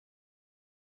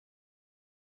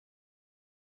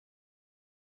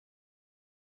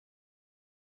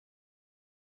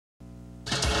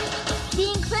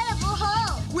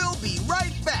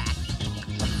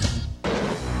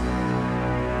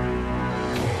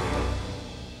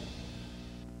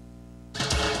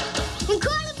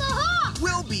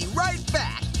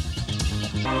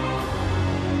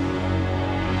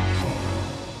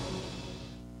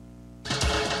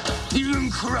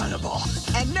Incredible.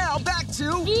 And now back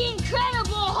to the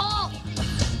Incredible Hulk.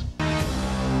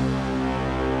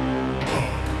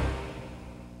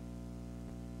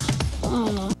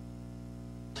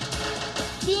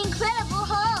 The Incredible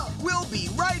Hulk. We'll be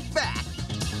right back.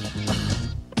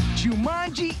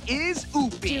 Jumanji is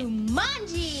UPN.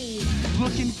 Jumanji.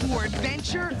 Looking for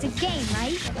adventure? It's a game,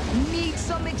 right? Need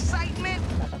some excitement?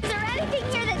 Is there anything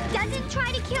here that doesn't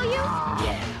try to kill you?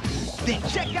 Yeah. Then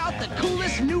check out the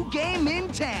coolest new game in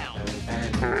town.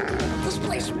 This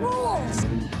place rules.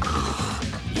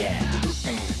 Yeah.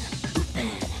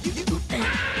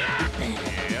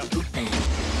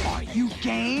 Are you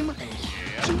game?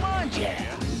 Jumanji.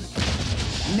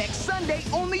 Next Sunday,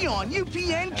 only on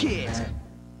UPN Kids.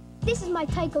 This is my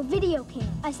Tycho video cam.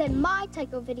 I said my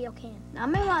Tycho video cam.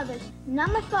 Not my mother's,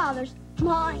 not my father's,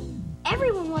 mine.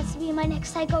 Everyone wants to be in my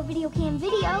next Tycho video cam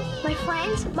video. My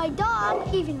friends, my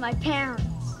dog, even my parents.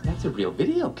 That's a real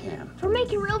video cam. For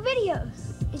making real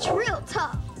videos. It's real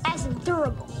tough, as in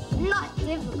durable, not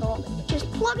difficult.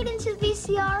 Just plug it into the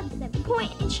VCR, then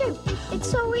point and shoot. It's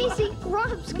so easy,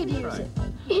 grown-ups could use it.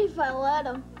 If I let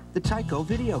them. The Tycho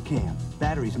video cam.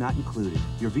 Batteries not included.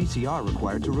 Your VCR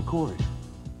required to record.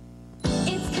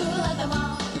 It's cool at the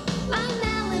mall. I'm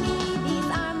Melanie. These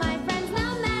are my friends.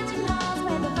 Now Magic Mall's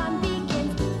where the fun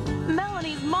begins.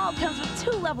 Melanie's Mall comes with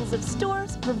 2 levels of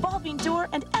stores, revolving door,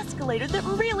 and escalator that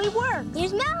really work.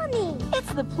 There's Melanie.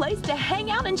 It's the place to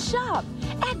hang out and shop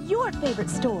at your favorite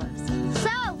stores.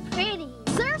 So pretty.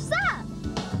 Surf's up.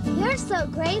 You're so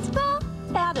graceful.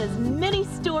 Add as many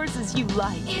stores as you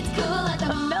like. It's cool at the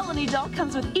A mall. Melanie doll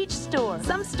comes with each store.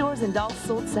 Some stores and dolls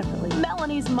sold separately.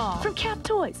 Melanie's Mall from Cap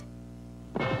Toys.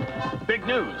 Big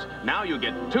news. Now you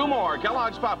get 2 more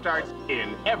Kellogg's Pop-Tarts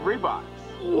in every box.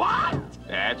 What?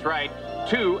 That's right.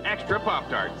 2 extra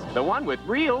Pop-Tarts. The one with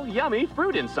real yummy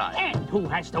fruit inside. And who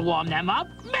has to warm them up?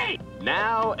 Me!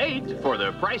 Now 8 for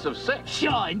the price of 6.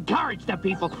 Sure, encourage the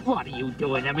people. What are you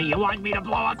doing to me? You want me to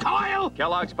blow a coil?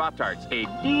 Kellogg's Pop-Tarts, a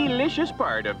delicious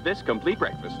part of this complete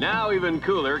breakfast. Now even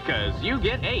cooler, because you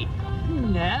get 8.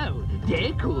 No,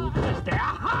 they're cool because they're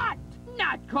hot.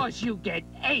 Not because you get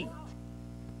 8.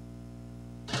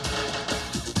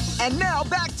 And now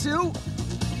back to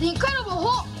The Incredible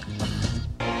Hulk.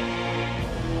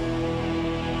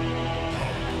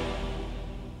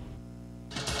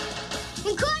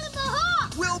 Incredible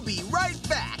Hulk. We'll be right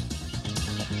back.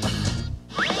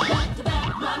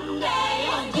 Back-to-back Monday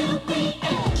on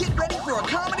UPN. Get ready for a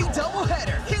comedy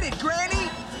doubleheader. Hit it, Granny.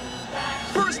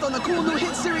 First on the cool new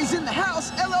hit series In the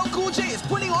House, LL Cool J is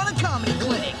putting on a comedy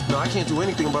clinic. No, I can't do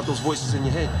anything about those voices in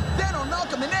your head. Then on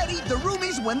Malcolm and Eddie, the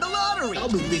roomies win the lottery. I'll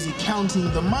be busy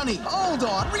counting the money. Hold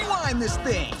on, rewind this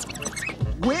thing.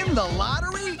 Win the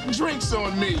lottery? Drinks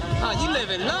on me. Oh, you live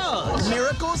in love.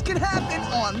 Miracles can happen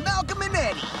on Malcolm and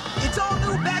Eddie. It's all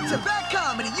new back-to-back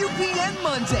comedy, UPN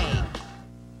Monday.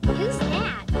 Who's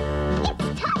that?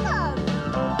 It's Tuggles.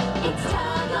 It's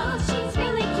Tuggles. She's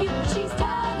really cute. She's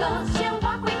Tuggles. She'll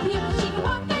walk with you. She can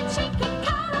walk and she can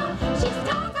cuddle. She's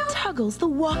Tuggles. Tuggles the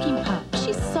walking pup.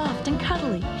 She's soft and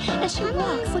cuddly, and she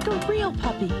walks like a real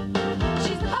puppy.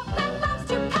 She's the pup that loves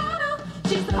to cuddle.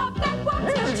 She's the pup that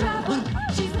wants no trouble.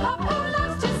 She's the pup who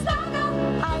loves to snuggle.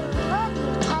 I love you,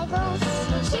 Tuggles.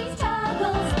 She's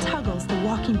Tuggles. Tuggles the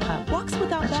walking pup walks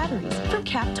without batteries from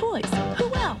Cap Toys.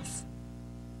 Who else?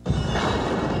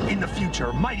 In the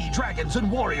future, mighty dragons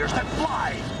and warriors that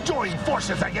fly join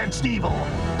forces against evil.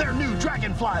 They're new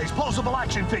Dragonflies posable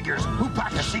action figures who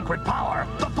pack a secret power,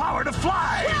 the power to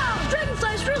fly. Wow,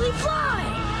 dragonflies really fly!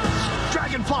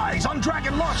 Dragonflies on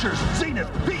dragon launchers, zenith,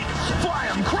 peak, fly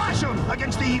 'em, crash 'em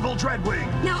against the evil Dreadwing.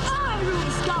 Now I rule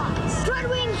the skies.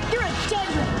 Dreadwing, you're a dead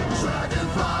wing.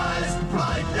 Dragonflies,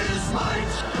 flight is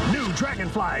might. New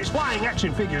Dragonflies flying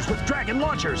action figures with dragon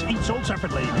launchers, each sold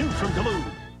separately, new from Galoob.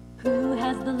 Who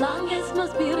has the longest,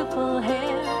 most beautiful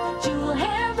hair? Jewel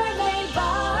hair, mermaid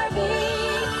Barbie.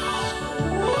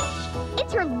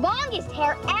 It's her longest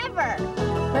hair ever.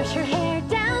 Brush her hair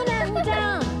down and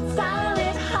down. Style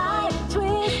it high,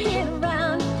 twist it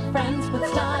around. Friends with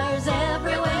stars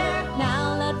everywhere.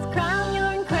 Now let's crown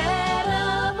your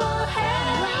incredible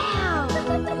hair. Wow.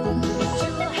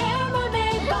 Jewel hair,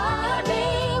 mermaid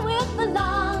Barbie with the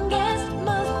longest,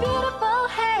 most beautiful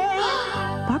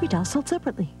hair. Barbie dolls sold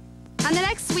separately. On the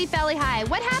next Sweet Valley High,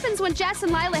 what happens when Jess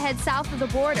and Lila head south of the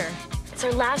border? It's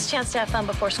our last chance to have fun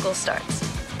before school starts.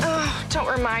 Oh, don't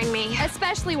remind me.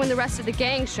 Especially when the rest of the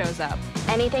gang shows up.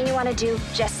 Anything you want to do,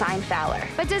 just sign Fowler.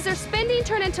 But does their spending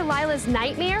turn into Lila's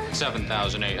nightmare?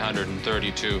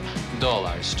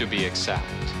 $7,832 to be exact.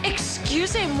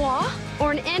 Excusez-moi?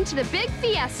 Or an end to the big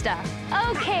fiesta?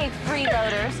 Okay,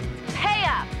 freeloaders, pay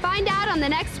up. Find out on the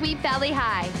next Sweet Valley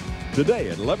High. Today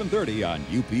at 11:30 on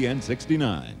UPN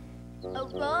 69. Oh,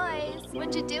 boys,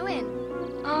 what you doing?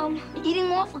 Eating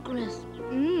waffle crisp.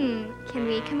 Can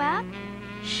we come out?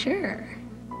 Sure.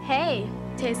 Hey,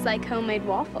 tastes like homemade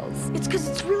waffles. It's because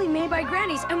it's really made by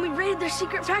Granny's, and we raided their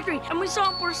secret factory, and we saw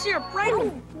them pour syrup right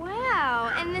in. Wow,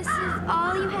 and this is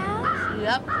all you have?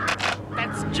 Yep.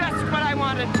 That's just what I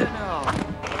wanted to know.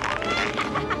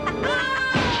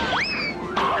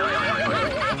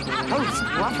 Toast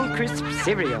Waffle Crisp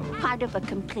cereal, part of a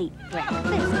complete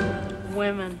breakfast.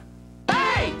 Women.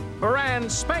 Hey!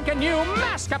 Brand spanking new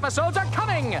Mask episodes are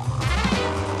coming!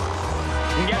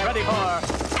 Get ready for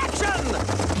action!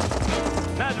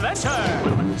 Adventure!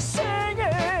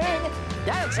 Singing!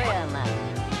 Dancing!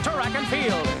 Track and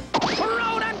field!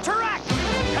 Road and track!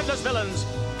 Headless villains!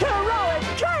 Heroic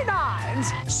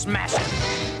canines! Smashing!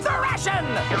 Thrashing!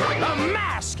 The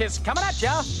Mask is coming at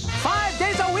ya 5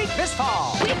 days a week this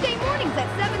fall! Weekday mornings at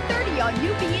 7:30 on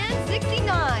UPN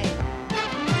 69.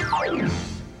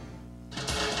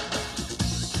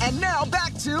 And now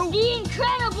back to The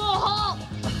Incredible Hulk!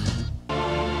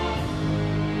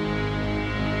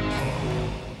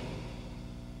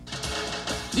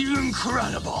 The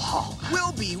Incredible Hulk.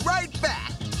 We'll be right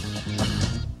back.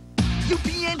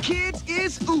 UPN Kids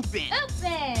is UPN.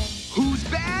 Open! Who's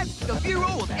bad? The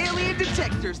Bureau of Alien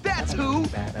Detectors, that's who.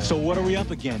 So what are we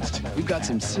up against? We've got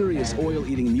some serious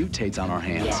oil-eating mutates on our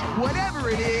hands. Whatever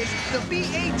it is, the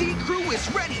BAD crew is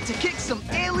ready to kick some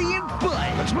alien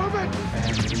butt. Let's move it.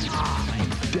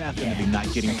 Definitely not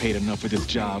getting paid enough for this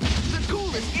job. The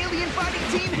coolest alien fighting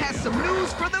team has some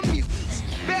news for the mutants.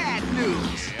 Bad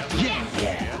news. Yeah.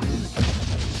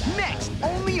 Next,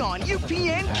 only on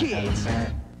UPN Kids.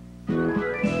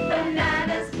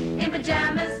 Bananas in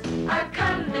pajamas are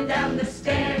coming down the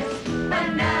stairs.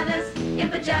 Bananas in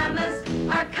pajamas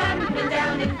are coming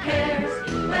down in pairs.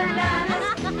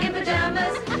 Bananas in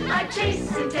pajamas are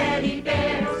chasing teddy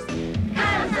bears.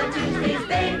 Cause on Tuesdays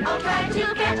they all try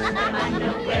to catch them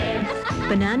unawares.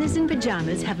 Bananas in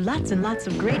pajamas have lots and lots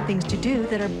of great things to do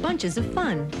that are bunches of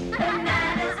fun.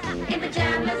 Bananas in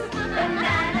pajamas,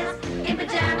 bananas in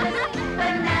pajamas,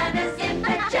 bananas in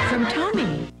pajamas. From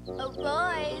Tommy. Oh,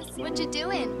 boys, what you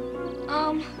doing?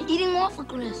 Eating waffle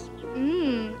crisp.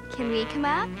 Can we come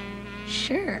out?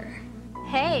 Sure.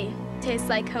 Hey, tastes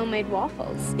like homemade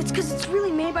waffles. It's because it's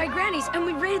really made by Granny's, and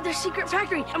we raided their secret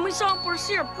factory, and we saw them pour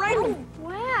syrup right in.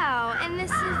 Wow, and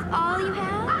this is all you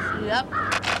have? Yep.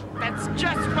 That's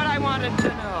just what I wanted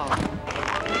to know.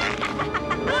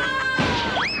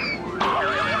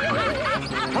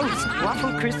 Toast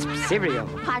Waffle Crisp cereal,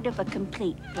 part of a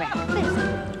complete breakfast.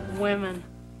 Women.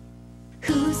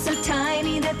 Who's so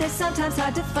tiny that they're sometimes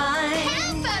hard to find?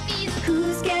 Pound puppies!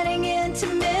 Who's getting into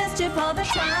mischief all the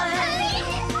time?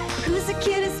 Who's the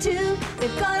cutest too?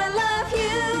 They're gonna love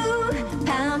you.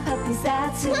 Pound puppies,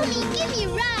 that's who. Mommy, give me a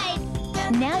ride!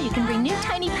 Now you can bring new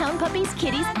tiny pound puppies,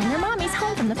 kitties, and their mommies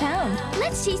home from the pound.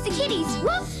 Let's chase the kitties.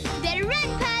 Woof! Better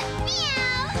run, pup!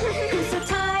 Meow! Who's so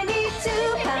tiny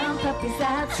too? Pound puppies,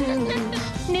 that's who.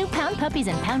 New pound puppies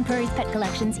and pound furries pet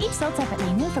collections, each sold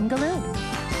separately, new from Galoob.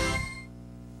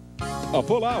 A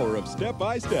full hour of Step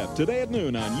by Step today at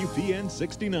noon on UPN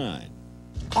 69.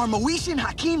 Are Moesha and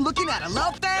Hakeem looking at a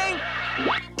love thing?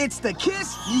 It's the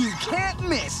kiss you can't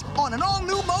miss on an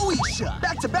all-new Moesha.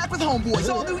 Back to back with Homeboys,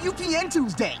 all new UPN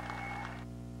Tuesday.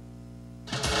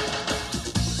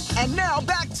 And now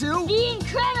back to The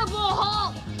Incredible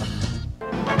Hulk!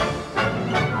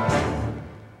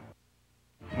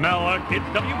 Now our Kids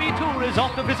WB tour is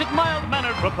off to visit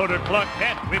mild-mannered reporter Clark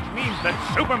Kent, which means that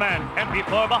Superman can't be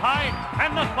far behind.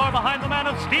 And not far behind the Man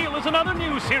of Steel is another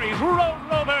new series, Road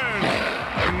Rovers.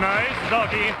 Nice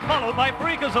Doggy, followed by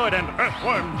Freakazoid and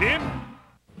Earthworm Jim.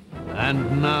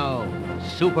 And now,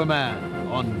 Superman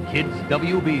on Kids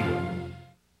WB.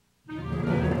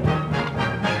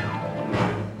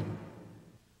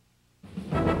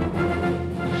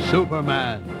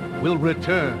 Superman will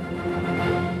return.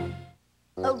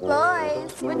 Oh,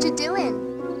 boys, what you doing?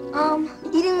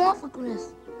 Eating waffle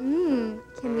crisp.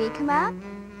 Can we come out?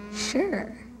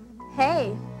 Sure.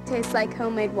 Hey, tastes like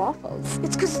homemade waffles.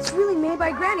 It's because it's really made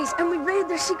by Granny's, and we raided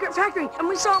their secret factory, and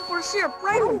we saw them pour syrup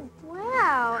right in.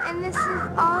 Wow, and this is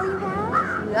all you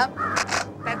have? Yep.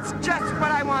 That's just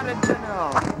what I wanted to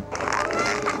know.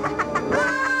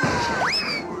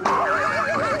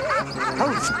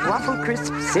 Toast Waffle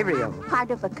Crisp cereal, part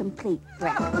of a complete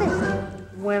breakfast.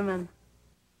 Women.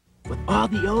 With all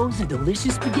the O's and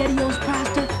delicious SpaghettiOs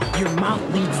pasta, your mouth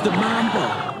leads the mambo.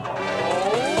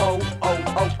 Oh,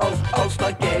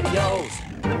 SpaghettiOs.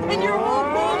 And your whole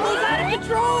bowl goes out of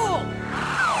control.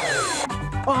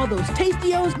 All those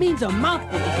tasty O's means a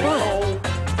mouthful of fun.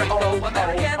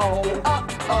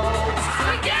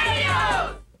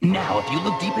 SpaghettiOs! Now, if you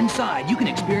look deep inside, you can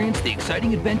experience the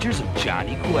exciting adventures of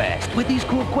Johnny Quest. With these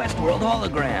cool Quest World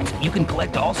holograms, you can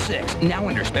collect all 6, now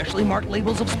under specially marked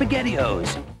labels of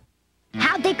SpaghettiOs.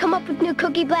 How'd they come up with new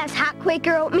Cookie Blast Hot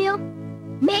Quaker Oatmeal?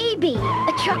 Maybe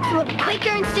a truck full of Quaker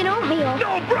Instant Oatmeal.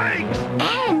 No brakes!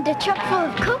 And a truck full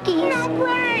of cookies. No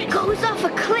brakes! Goes off a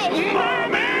cliff.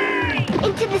 Mommy!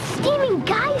 Into the steaming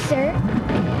geyser.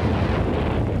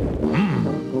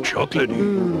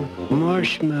 Chocolatey.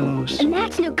 Marshmallows. And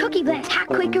that's new Cookie Blast Hot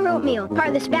Quaker Oatmeal, part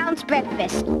of this balanced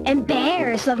breakfast. And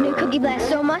bears love new Cookie Blast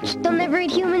so much, they'll never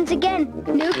eat humans again.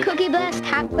 New Cookie Blast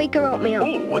Hot Quaker Oatmeal.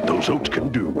 Oh, what those oats can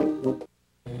do.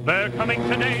 They're coming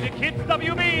today to Kids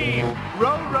WB.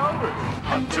 Road Rovers.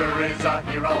 Hunter is a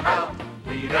hero hound,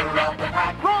 leader of the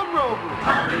pack. Road Rovers.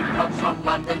 Holly comes from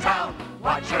London town.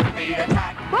 Watch her the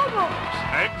attack. Road Rovers.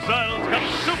 Exiles got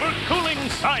super cooling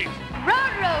sight.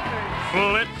 Road Rovers.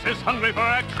 Blitz is hungry for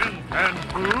action and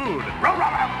food. Road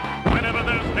Rovers. Whenever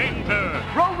there's danger,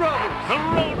 Road Rovers. the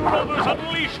Road Rovers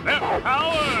unleash their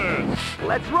powers.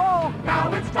 Let's roll.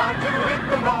 Now it's time to hit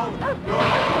the road.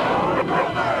 Road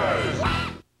Rovers.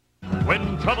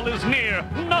 When trouble is near,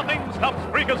 nothing stops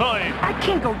Freakazoid. I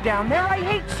can't go down there. I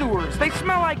hate sewers. They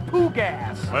smell like poo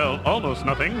gas. Well, almost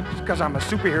nothing. Just because I'm a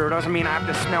superhero doesn't mean I have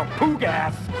to smell poo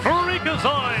gas.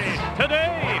 Freakazoid!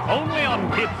 Today, only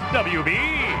on Kids WB.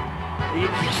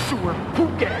 It's sewer poo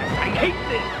gas. I hate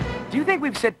this. Do you think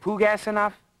we've said poo gas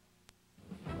enough?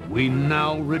 We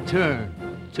now return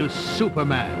to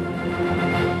Superman.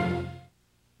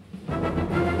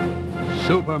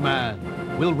 Superman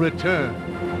will return.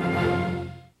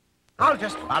 I'll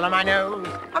just follow my nose.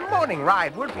 A morning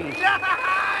ride would be...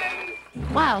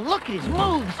 Wow, look at his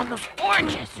moves. And those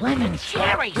oranges, lemons,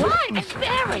 cherries, limes,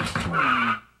 berries.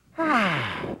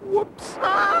 Whoops.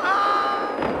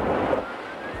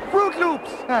 Fruit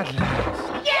Loops. At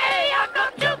last. Yay,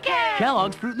 Uncle Toucan!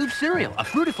 Kellogg's Fruit Loop cereal, a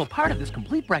fruitful part of this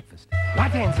complete breakfast.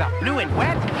 What ends up blue and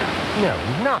wet? No,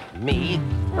 not me.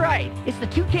 Right, it's the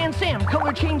Toucan Sam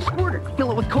color change squirter.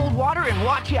 Fill it with cold water and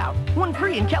watch out. One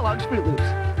free in Kellogg's Fruit Loops.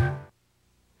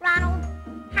 Ronald,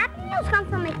 Happy Meals come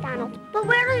from McDonald's, but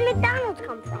where does McDonald's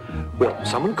come from? Well,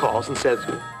 someone calls and says,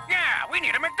 Yeah, we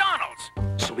need a McDonald's.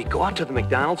 so we go out to the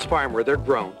McDonald's farm where they're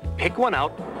grown, pick one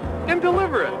out, and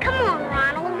deliver it. Come on,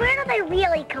 Ronald, where do they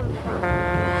really come from?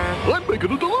 I'm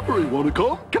making a delivery. Want to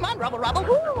come? Come on, Rubble.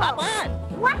 Cool. Hop on.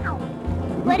 Wow.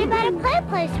 What about a play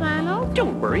place, Ronald?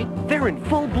 Don't worry, they're in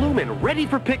full bloom and ready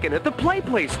for picking at the Play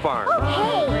Place farm.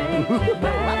 Okay.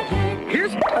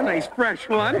 Here's a nice fresh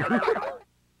one.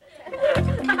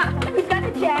 We've got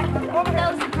the jack.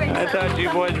 Those are great. I thought you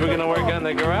boys were gonna work on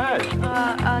the garage.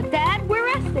 Dad, we're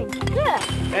resting. Good.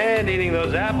 And eating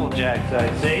those Apple Jacks, I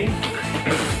see.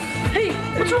 Hey,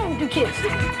 what's wrong with you kids?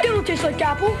 They don't taste like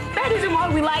apple. That isn't why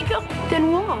we like them.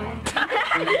 Then why?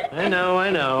 I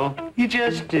know. You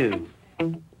just do.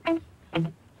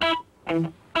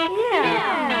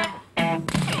 Yeah.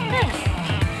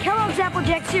 Kellogg's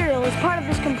Applejack cereal is part of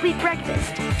this complete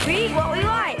breakfast. We eat what we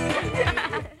like.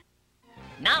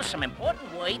 Now some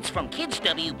important words from Kids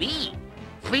WB.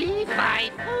 3,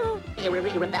 5,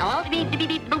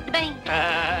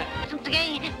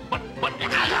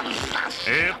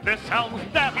 If this sounds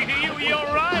daffy to you,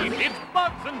 you're right. It's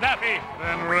Bugs and Daffy.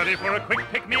 Then ready for a quick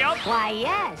pick-me-up? Why,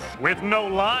 yes. With no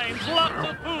lines, lots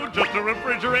of food, just a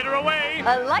refrigerator away.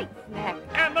 A light snack.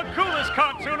 And the coolest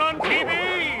cartoon on TV.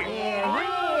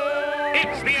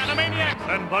 It's the Animaniacs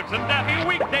and Bugs and Daffy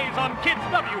weekdays on Kids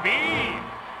WB.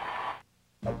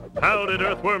 How did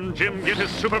Earthworm Jim get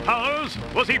his superpowers?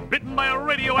 Was he bitten by a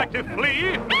radioactive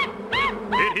flea?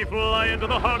 Did he fly into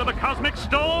the heart of a cosmic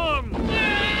storm?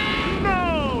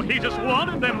 No, he just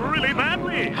wanted them really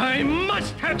badly. I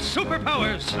must have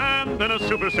superpowers! And then a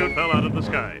supersuit fell out of the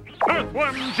sky.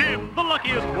 Earthworm Jim, the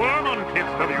luckiest worm on Kids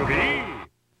WB.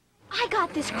 I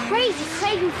got this crazy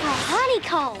craving for a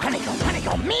honeycomb.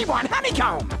 Honeycomb, me want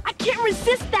honeycomb! I can't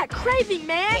resist that craving,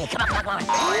 man. Hey, come on.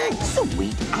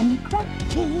 Sweet and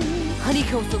crunchy.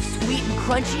 Honeycomb's so sweet and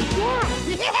crunchy.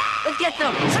 Yeah. Let's get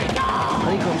some.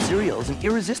 Honeycomb cereal is an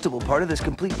irresistible part of this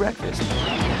complete breakfast.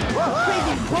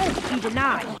 Craving won't be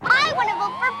denied. I want to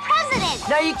vote for president.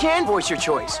 Now you can voice your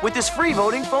choice with this free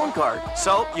voting phone card.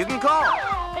 So you can call.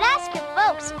 But ask your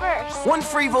folks first. One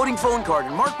free voting phone card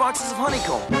and marked boxes of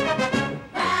honeycomb.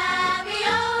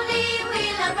 Ravioli,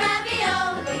 we love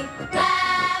ravioli.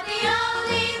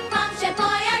 Ravioli from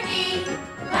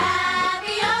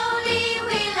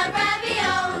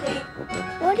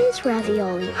is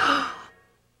ravioli?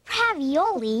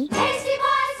 Ravioli?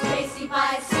 Tasty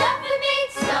pies,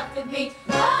 stuffed with meat.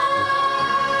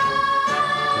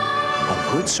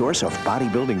 A good source of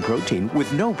bodybuilding protein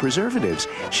with no preservatives.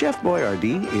 Chef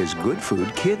Boyardee is good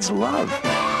food kids love.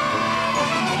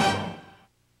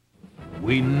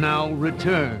 We now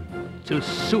return to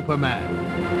Superman.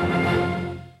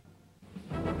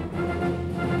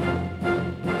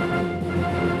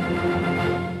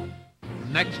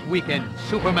 Next weekend,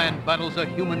 Superman battles a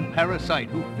human parasite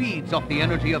who feeds off the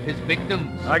energy of his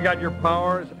victims. I got your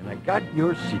powers, and I got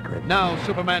your secret. Now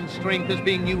Superman's strength is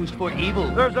being used for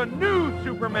evil. There's a new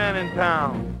Superman in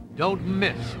town. Don't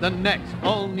miss the next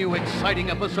all-new exciting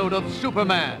episode of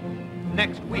Superman.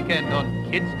 Next weekend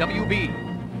on Kids WB.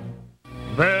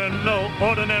 They're no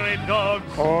ordinary dogs.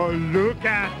 Oh, look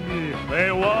at me.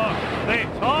 They walk, they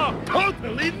talk.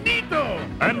 Totally neato.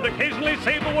 And occasionally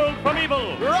save the world from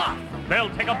evil. Rough.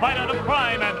 They'll take a bite out of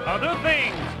crime and other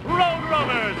things. Road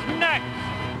Rovers, next.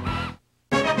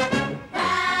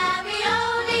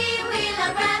 Ravioli, we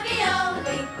love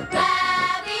ravioli.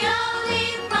 Ravioli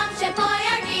from Chef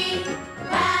Boyardee.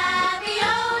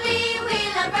 Ravioli, we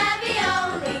love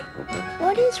ravioli.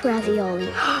 What is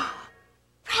ravioli?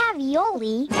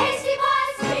 Ravioli? Tasty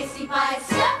pies,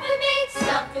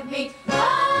 stuffed with meat.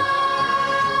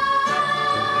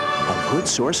 A good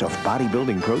source of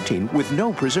bodybuilding protein with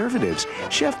no preservatives.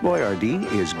 Chef Boyardee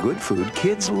is good food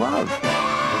kids love.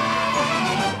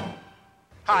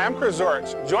 Hi, I'm Chris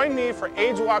Zorich. Join me for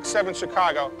AIDS Walk 7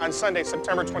 Chicago on Sunday,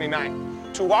 September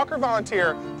 29th. To walk or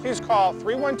volunteer, please call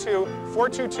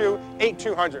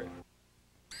 312-422-8200.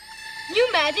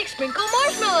 You magic sprinkle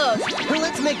marshmallows. Well,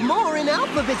 let's make more in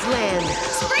Alphabet's land.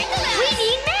 Sprinkle it. We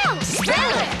need milk.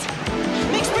 Sprinkle it.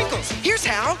 Make sprinkles. Here's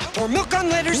how. Pour milk on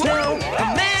letters now. The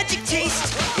magic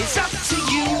taste is up to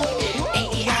you.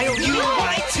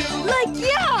 A-E-I-O-U-Y-2. Like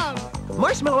yum!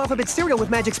 Marshmallow Alphabet cereal with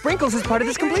magic sprinkles is part of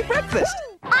this complete breakfast.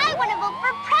 I want to vote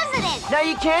for president. Now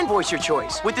you can voice your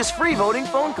choice with this free voting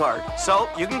phone card. So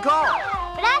you can call.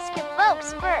 But ask your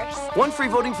folks first. One free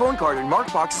voting phone card in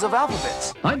marked boxes of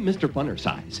alphabets. I'm Mr.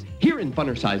 Funnersize. Here in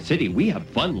Funnersize City, we have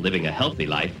fun living a healthy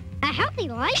life. A healthy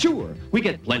life? Sure. We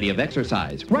get plenty of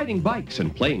exercise, riding bikes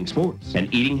and playing sports,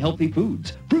 and eating healthy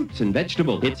foods, fruits and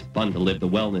vegetables. It's fun to live the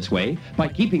wellness way by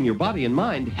keeping your body and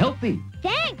mind healthy.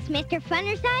 Thanks, Mr.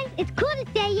 Funnersize. It's cool to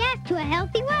say yes to a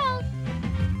healthy world.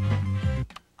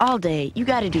 All day, you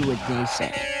gotta do what they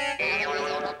say.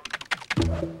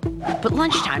 But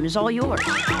lunchtime is all yours.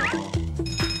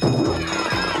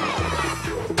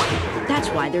 That's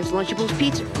why there's Lunchables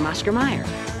Pizza from Oscar Mayer.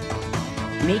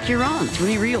 Make your own.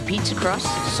 3 real pizza crusts,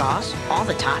 sauce, all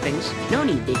the toppings. No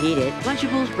need to heat it.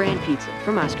 Lunchables brand pizza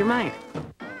from Oscar Mayer.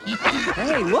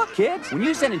 Hey, look, kids. When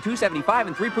you send in $2.75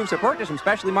 and 3 proofs of purchase from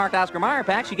specially marked Oscar Mayer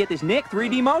packs, you get this Nick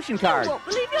 3D motion card. You won't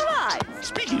believe your eyes.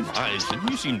 Speaking of eyes, have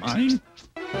you seen mine?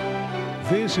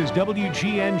 This is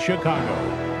WGN Chicago.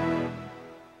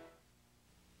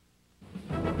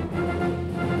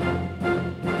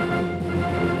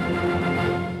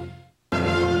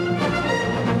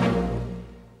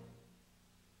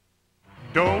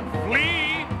 Don't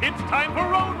flee! It's time for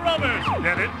Road Rovers!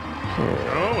 Get it?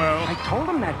 Oh, well. I told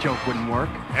him that joke wouldn't work.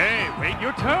 Hey, wait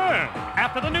your turn!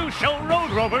 After the new show Road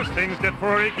Rovers, things get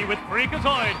freaky with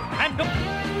Freakazoid and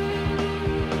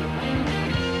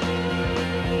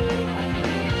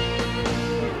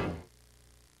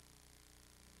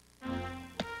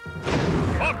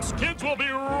Fox Kids will be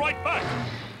right back!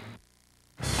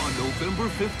 On November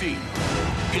 15th,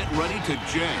 get ready to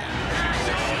jam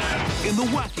in the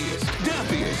wackiest,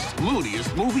 dappiest,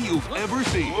 looniest movie you've ever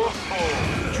seen.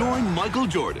 Join Michael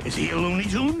Jordan. Is he a Looney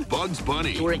Tune? Bugs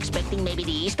Bunny. So we're expecting maybe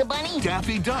the Easter Bunny?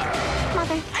 Daffy Duck.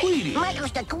 Mother. Tweety.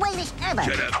 Michael's the greatest ever.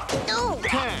 Shut up. No.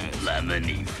 Taz.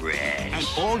 Lemony Fresh. And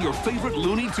all your favorite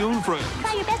Looney Tune friends.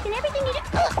 Try your best in everything you do.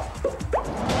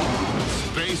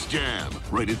 Space Jam.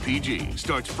 Rated PG.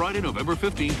 Starts Friday, November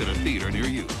 15th at a theater near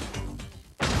you.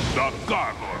 The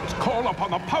gargoyles call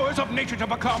upon the powers of nature to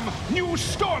become new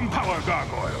storm power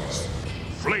gargoyles.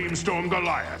 Flamestorm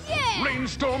Goliath, yeah.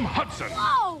 Rainstorm Hudson,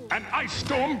 Whoa. and Ice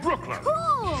Storm Brooklyn.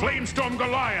 Cool. Flamestorm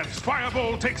Goliath's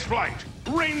fireball takes flight.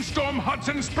 Rainstorm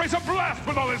Hudson sprays a blast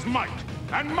with all his might.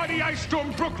 And mighty Ice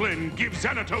Storm Brooklyn gives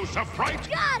Xanatos a fright.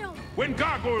 Got him. When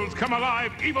gargoyles come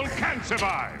alive, evil can't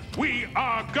survive. We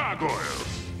are gargoyles.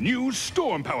 New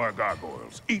storm power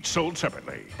gargoyles, each sold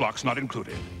separately. Blocks not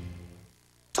included.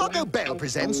 Taco Bell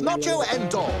presents Nacho and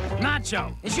Dog.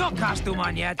 Nacho, is your costume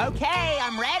on yet? Okay,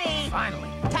 I'm ready. Finally.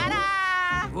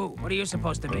 Ta-da! Ooh, what are you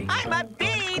supposed to be? I'm a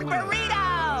bean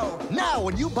burrito! Now,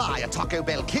 when you buy a Taco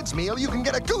Bell Kids meal, you can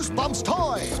get a Goosebumps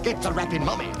toy. Get the Rapping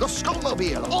Mummy, the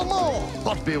Skullmobile, or more.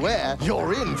 But beware,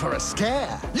 you're in for a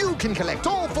scare. You can collect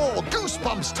all 4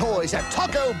 Goosebumps toys at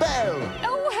Taco Bell.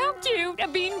 Oh, how cute. A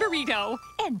bean burrito.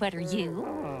 And what are you?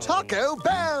 Taco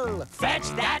Bell. Fetch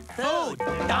that food,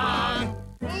 Dong.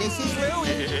 This is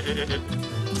Louie.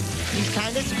 He's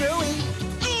kind of screwy.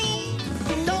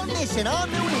 Don't miss it. All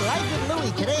Louie Life with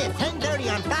Louie today at 10:30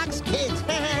 on Fox Kids.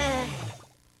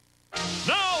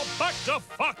 Now back to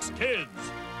Fox Kids.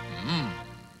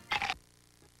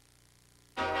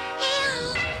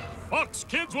 Fox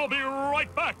Kids will be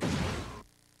right back.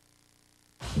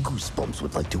 Goosebumps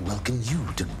would like to welcome you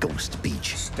to Ghost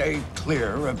Beach. Stay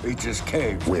clear of Beach's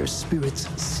Cave. Where spirits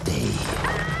stay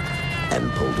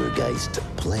and poltergeist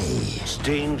play. It's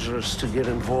dangerous to get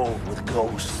involved with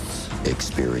ghosts.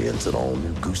 Experience an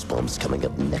all-new Goosebumps coming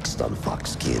up next on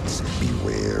Fox Kids.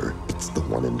 Beware, it's the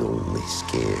one and only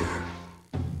scare.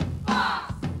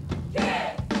 Fox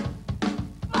Kids!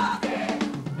 Fox Kids!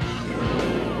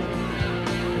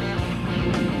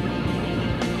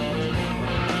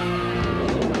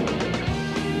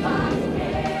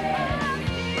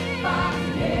 Fox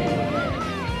Kids!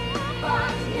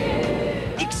 Fox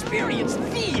Kids! Experience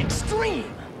the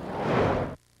extreme.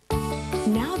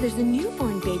 Now there's a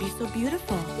newborn baby so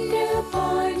beautiful.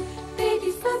 Newborn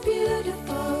baby so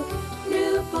beautiful.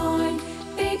 Newborn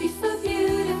baby so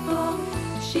beautiful.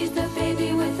 She's the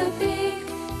baby with a big,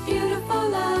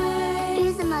 beautiful eyes.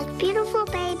 He's the most beautiful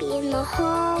baby in the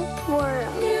whole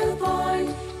world.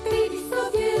 Newborn baby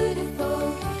so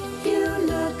beautiful. You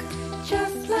look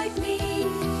just like me.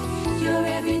 You're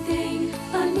everything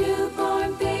a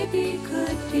newborn baby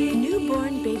could be.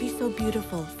 Newborn baby so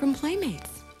beautiful from Playmates.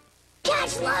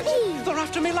 Catch Lucky! They're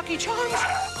after me Lucky Charms.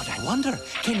 But I wonder,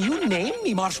 can you name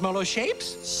me marshmallow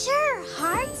shapes? Sure,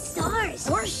 hearts, stars,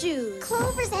 horseshoes,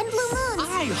 clovers, and blue moons.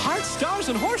 Aye, hearts, stars,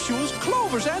 and horseshoes,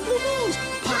 clovers, and blue moons.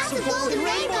 Pots of golden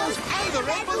rainbows and the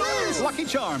red balloons. Lucky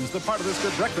Charms, the part of this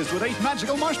good breakfast with 8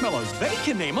 magical marshmallows. They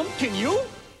can name them, can you?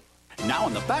 Now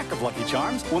on the back of Lucky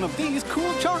Charms, one of these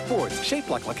cool chalkboards shaped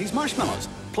like Lucky's marshmallows.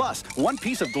 Plus, 1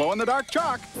 piece of glow-in-the-dark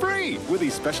chalk, free, with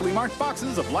these specially marked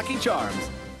boxes of Lucky Charms.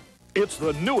 It's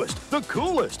the newest, the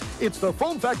coolest. It's the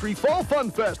Foam Factory Fall Fun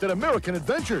Fest at American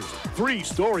Adventures. 3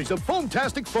 stories of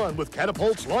foam-tastic fun with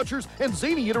catapults, launchers, and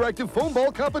zany interactive foam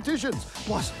ball competitions.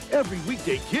 Plus, every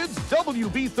weekday, kids,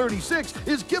 WB36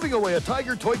 is giving away a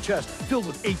Tiger toy chest filled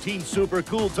with 18 super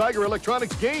cool Tiger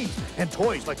electronics games and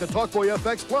toys like the Talkboy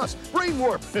FX Plus, Brain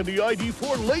Warp, and the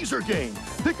ID4 laser game.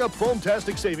 Pick up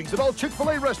foam-tastic savings at all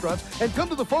Chick-fil-A restaurants and come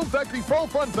to the Foam Factory Fall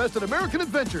Fun Fest at American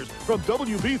Adventures from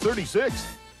WB36.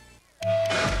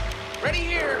 Ready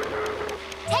here.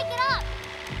 Take it up.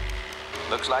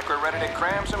 Looks like we're ready to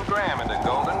cram some gram into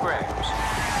golden grams.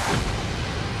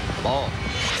 Ball.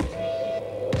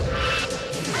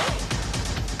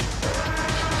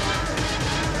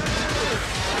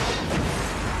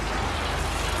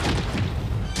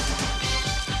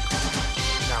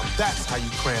 Now that's how you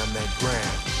cram that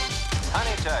gram.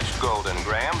 Honey Touch Golden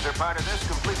Grams are part of this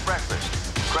complete breakfast.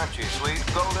 Crunchy, sweet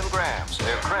golden grams.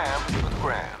 They're crammed with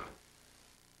gram.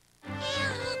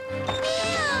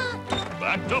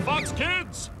 Back to Fox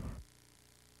Kids!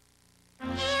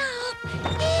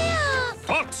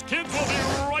 Fox Kids will be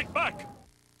right back!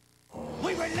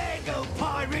 We were Lego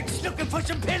pirates looking for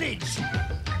some pillage.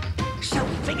 So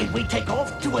we figured we'd take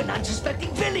off to an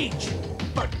unsuspecting village.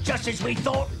 But just as we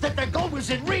thought that their goal was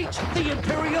in reach, the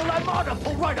Imperial Armada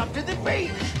pulled right up to the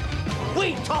beach.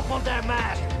 We toppled their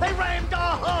mast. They rammed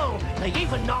our hull. They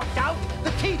even knocked out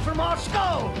the teeth from our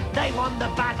skull. They won the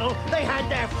battle. They had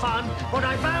their fun. But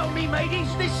I vow me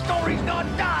mateys, this story's not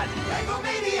done.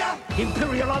 Legomania!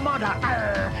 Imperial Armada.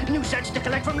 New sets to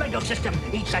collect from Lego System.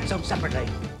 Each set sold separately.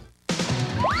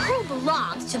 Who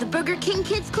belongs to the Burger King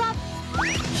Kids Club?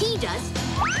 He does.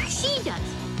 She does.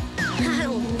 I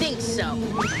don't think so.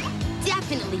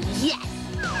 Definitely yes.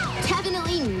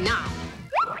 Definitely not.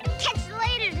 Catch you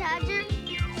later, Dodger.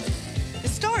 The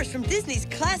stars from Disney's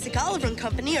classic Oliver and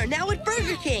Company are now at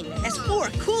Burger King as 4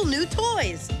 cool new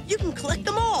toys. You can collect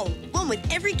them all, one with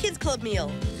every Kids Club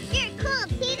meal. You're cool,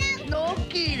 Tito. No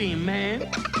kidding,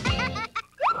 man.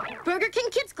 Burger King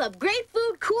Kids Club. Great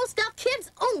food, cool stuff,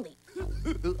 kids only.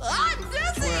 I'm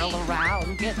dizzy! Swirl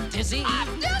around, get dizzy.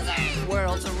 I'm dizzy!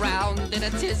 Whirls around in a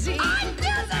tizzy. I'm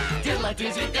dizzy! Diddle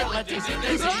dizzy, diddle dizzy,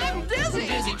 dizzy. I'm dizzy!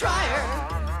 Dizzy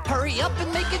dryer. Hurry up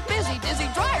and make it busy. Dizzy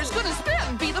dryer's gonna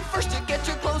spin. Be the first to get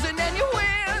your clothes in and you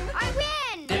win. I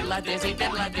win! Diddle dizzy,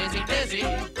 dizzy, dizzy.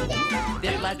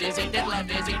 Diddle dizzy, dizzy,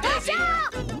 dizzy. Watch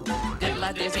out! Diddle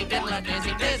diddle-a, dizzy, diddle-a,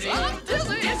 dizzy, dizzy. I'm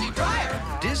dizzy. Dizzy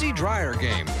dryer. Dizzy Dryer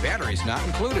game. Batteries not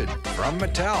included. From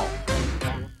Mattel.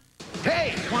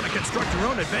 Hey, want to construct your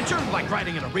own adventure? Like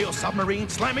riding in a real submarine,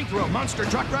 slamming through a monster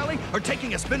truck rally, or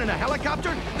taking a spin in a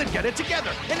helicopter? Then get it together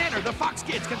and enter the Fox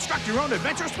Kids Construct Your Own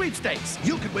Adventure sweepstakes.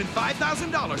 You could win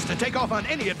 $5,000 to take off on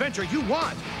any adventure you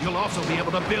want. You'll also be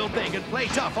able to build big and play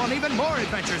tough on even more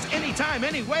adventures anytime,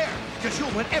 anywhere. Because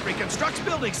you'll win every Constructs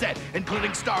building set,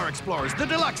 including Star Explorers, the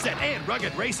Deluxe set, and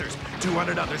Rugged Racers.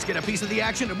 200 others get a piece of the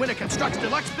action and win a Constructs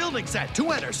Deluxe building set.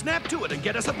 To enter, snap to it and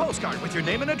get us a postcard with your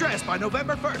name and address by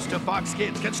November 1st to Fox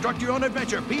Kids Construct Your Own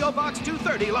Adventure, P.O. Box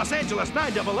 230, Los Angeles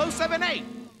 90078.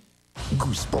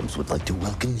 Goosebumps would like to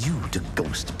welcome you to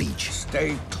Ghost Beach.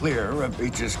 Stay clear of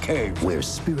Beach's Cave. Where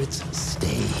spirits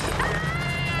stay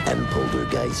and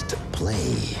poltergeist play.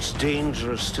 It's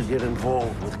dangerous to get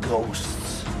involved with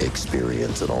ghosts.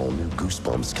 Experience an all-new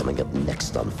Goosebumps coming up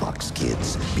next on Fox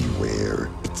Kids. Beware,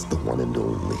 it's the one and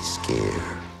only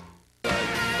scare.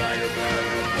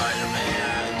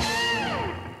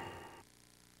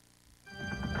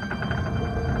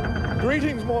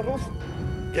 Greetings, mortals.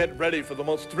 Get ready for the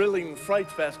most thrilling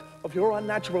fright fest of your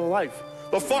unnatural life.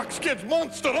 The Fox Kids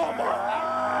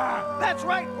Monster-Rama! That's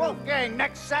right, Wolfgang.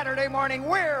 Next Saturday morning,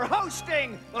 we're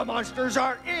hosting. The monsters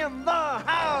are in the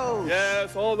house.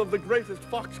 Yes, all of the greatest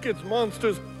Fox Kids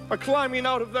monsters are climbing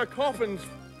out of their coffins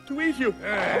to eat you.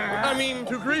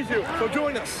 To greet you. So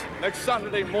join us next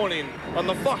Saturday morning on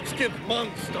the Fox Kids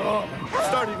Monster,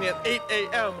 starting at 8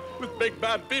 a.m. with Big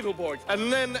Bad Beetleborgs,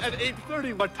 and then at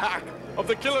 8:30, Attack of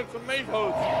the Killer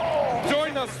Tomatoes.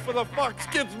 Join us for the Fox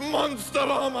Kids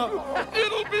Monster-Rama.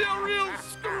 It'll be a real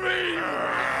scream.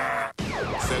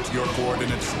 Set your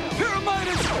coordinates. Pyramid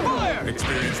fire!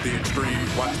 Experience the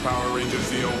extreme Watch Power Rangers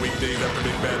Zeo weekdays after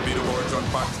Big Bad Beetleborgs on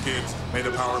Fox Kids. May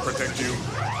the power protect you.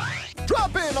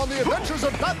 Drop in on the adventures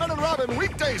of Batman and Robin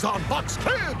weekdays on Fox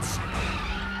Kids.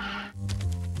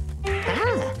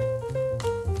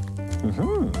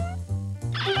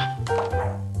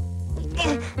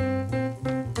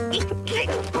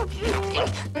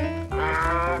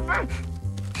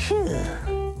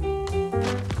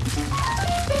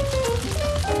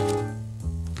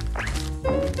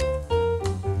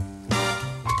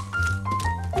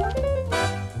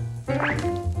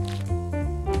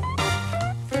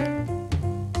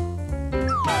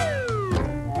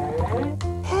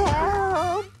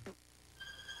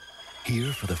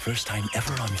 Here, for the first time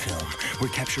ever on film, we're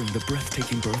capturing the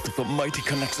breathtaking birth of the mighty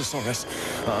Connexosaurus.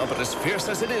 But as fierce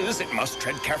as it is, it must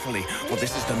tread carefully, for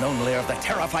this is the known lair of the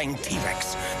terrifying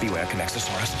T-Rex. Beware,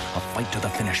 Connexosaurus. A fight to the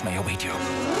finish may await you.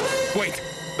 Wait!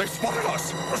 They spotted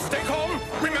us! Stay calm!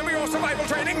 Remember your survival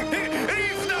training!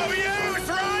 He's no use!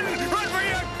 Run! Run for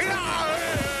your...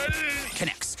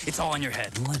 Connex, it's all in your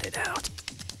head. Let it out.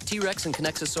 T-Rex and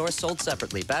Connexosaurus sold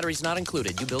separately. Batteries not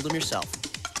included. You build them yourself.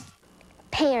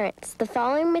 Parents, the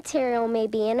following material may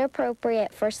be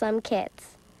inappropriate for some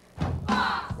kids.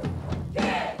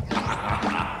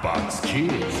 Fox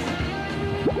Kids.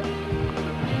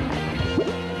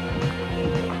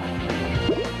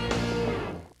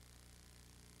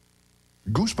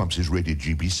 Goosebumps is rated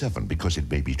GB7 because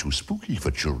it may be too spooky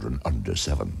for children under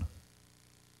 7.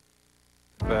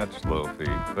 Fetch, Lofi,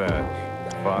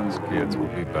 fetch. Fox Kids will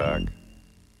be back.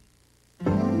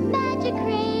 Magic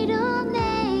Cradle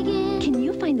Megan. Can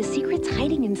you find the secrets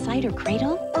hiding inside her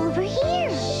cradle? Over here.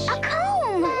 A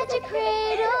comb. Magic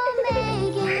Cradle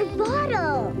Megan. Her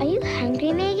bottle. Are you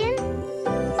hungry, Megan?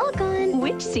 All gone.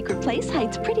 Which secret place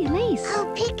hides pretty lace?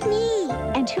 Oh, pick me.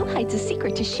 And who hides a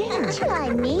secret to share? Try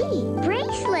me.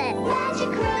 Bracelet. Magic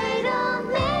Cradle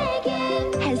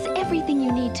Megan. Has everything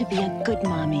you need to be a good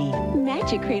mommy.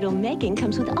 Magic Cradle Megan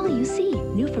comes with all you see.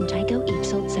 New from Tyco, each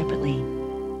sold separately.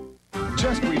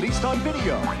 Just released on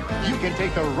video. You can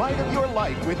take the ride of your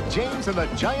life with James and the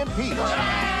Giant Peach.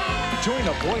 Join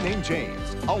a boy named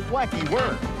James, a wacky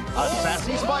worm, a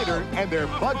sassy spider, and their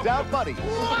bugged-out buddies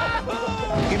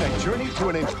in a journey to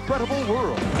an incredible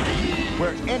world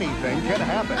where anything can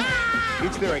happen.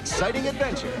 It's their exciting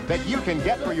adventure that you can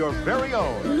get for your very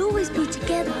own. We'll always be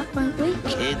together, won't we?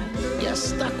 Kid, you're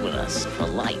stuck with us for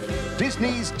life.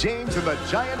 Disney's James and the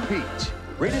Giant Peach.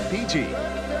 Rated PG.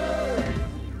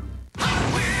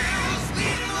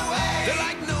 They're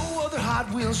like no other Hot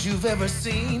Wheels you've ever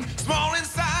seen. Small in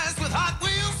size with Hot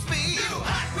Wheels speed. New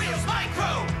Hot Wheels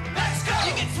Micro, let's go!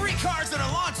 You get 3 cars and a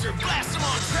launcher, blast them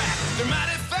on track. They're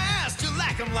mighty fast, you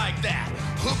like them like that.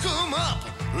 Hook them up,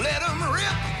 let them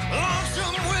rip. Launch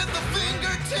them with the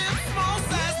fingertips. Small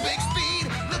size, big speed,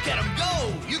 look at them go.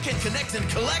 You can connect and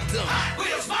collect them. Hot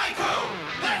Wheels Micro,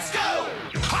 let's go!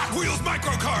 Hot Wheels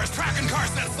Micro cars, track and car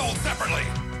sets sold separately.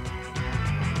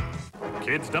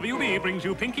 Kids WB brings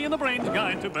you Pinky and the Brain's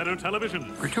Guide to Better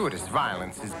Television. Gratuitous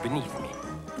violence is beneath me.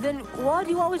 Then why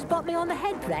do you always bump me on the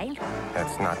head, Brain?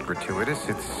 That's not gratuitous,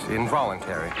 it's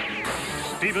involuntary.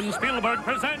 Steven Spielberg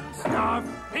presents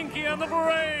Pinky and the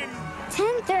Brain.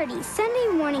 10:30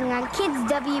 Sunday morning on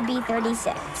Kids WB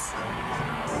 36.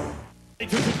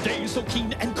 Today so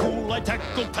keen and cool, I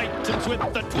tackle titans with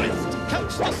a twist.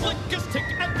 Catch the slickest tick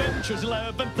adventures,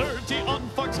 11:30 on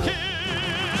Fox Kids.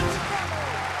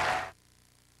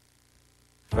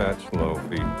 Fetch,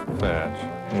 Lofi, fetch.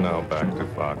 Now back to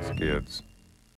Fox Kids.